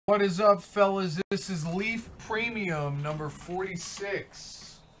What is up, fellas? This is Leaf Premium number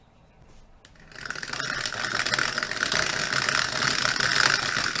 46.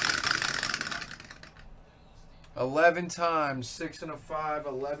 $11 times, 6 and a 5,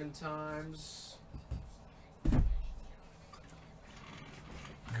 11 times.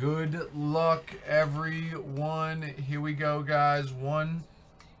 Good luck, everyone. Here we go, guys. 1,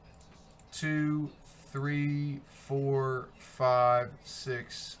 2, 3, 4, 5,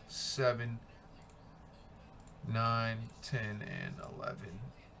 6, 7, 9, 10, and 11.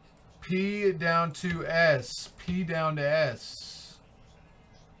 P down to S. P down to S.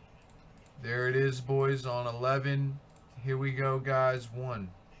 There it is, boys, on 11. Here we go, guys. 1.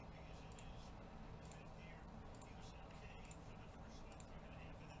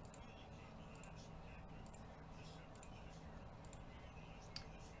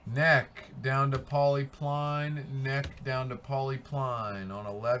 Neck down to Polypline. Neck down to Polypline on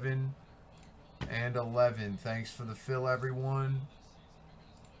 11 and 11. Thanks for the fill, everyone.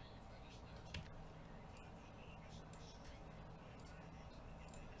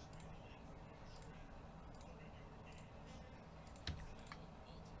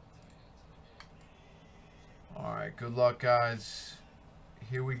 All right, good luck, guys.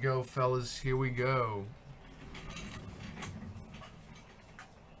 Here we go, fellas. Here we go.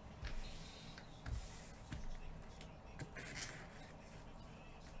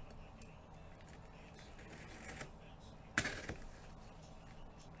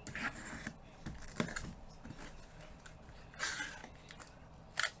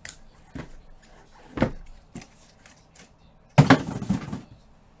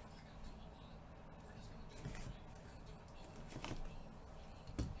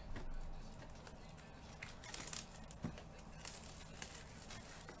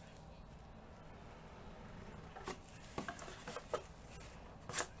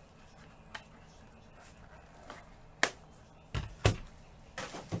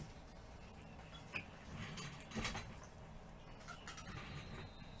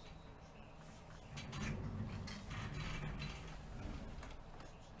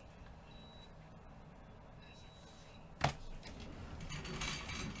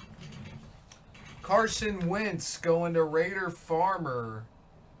 Carson Wentz going to Raider Farmer.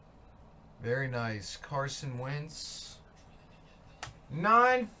 Very nice. Carson Wentz.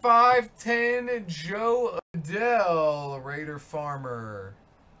 9, 5, 10. Joe Adele, Raider Farmer.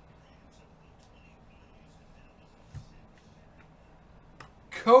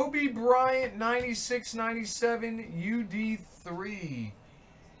 Kobe Bryant, 96, 97. UD3.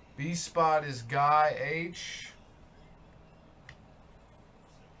 B spot is Guy H.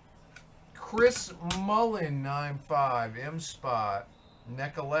 Chris Mullen, 9-5. M spot.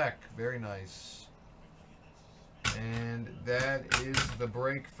 Nekalek. Very nice. And that is the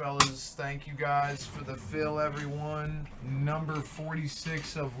break, fellas. Thank you guys for the fill, everyone. Number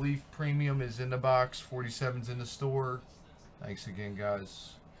 46 of Leaf Premium is in the box. 47's in the store. Thanks again,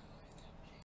 guys.